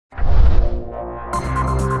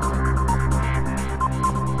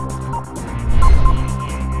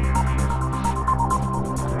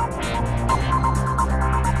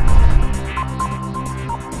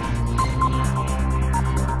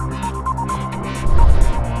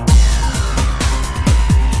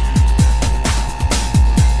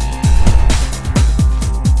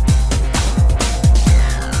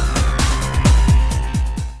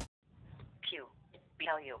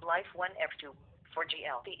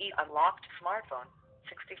LTE Unlocked Smartphone,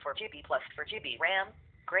 64GB plus 4GB RAM,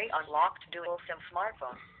 Gray Unlocked Dual SIM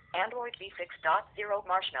Smartphone, Android v6.0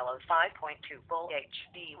 Marshmallow 5.2 Full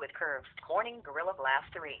HD with curves, Corning Gorilla Glass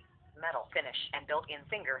 3, metal finish and built-in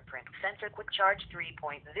Fingerprint Sensor Quick Charge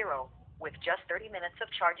 3.0. With just 30 minutes of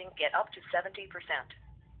charging, get up to 70%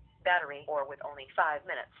 battery, or with only 5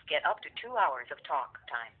 minutes, get up to 2 hours of talk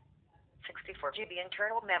time. 64GB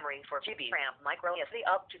internal memory, 4GB RAM, micro SD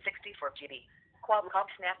up to 64GB. Qualcomm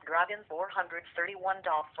Snapdragon 431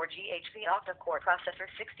 4GHz Octa Core processor,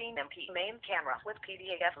 16MP main camera with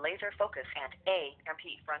PDAF laser focus and AMP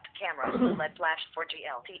front camera, LED flash 4G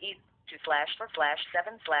LTE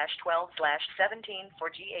 2/7/12/17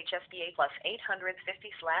 4G HSPA plus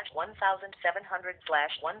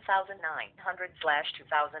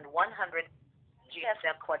 850/1700/1900/2100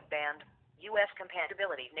 GSM Quad band. US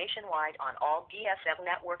compatibility nationwide on all GSM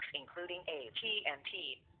networks including AT&T,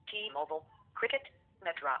 T-Mobile, Cricket,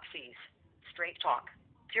 MetroPCS, Straight Talk,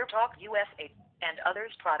 Pure Talk USA, and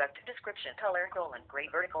others. Product description: color: gray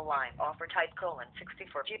vertical line, offer type: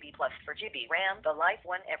 64GB plus 4GB RAM. The Life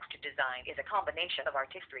One X2 design is a combination of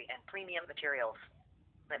artistry and premium materials.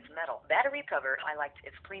 Its metal battery cover highlights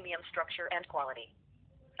its premium structure and quality.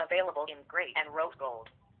 Available in gray and rose gold.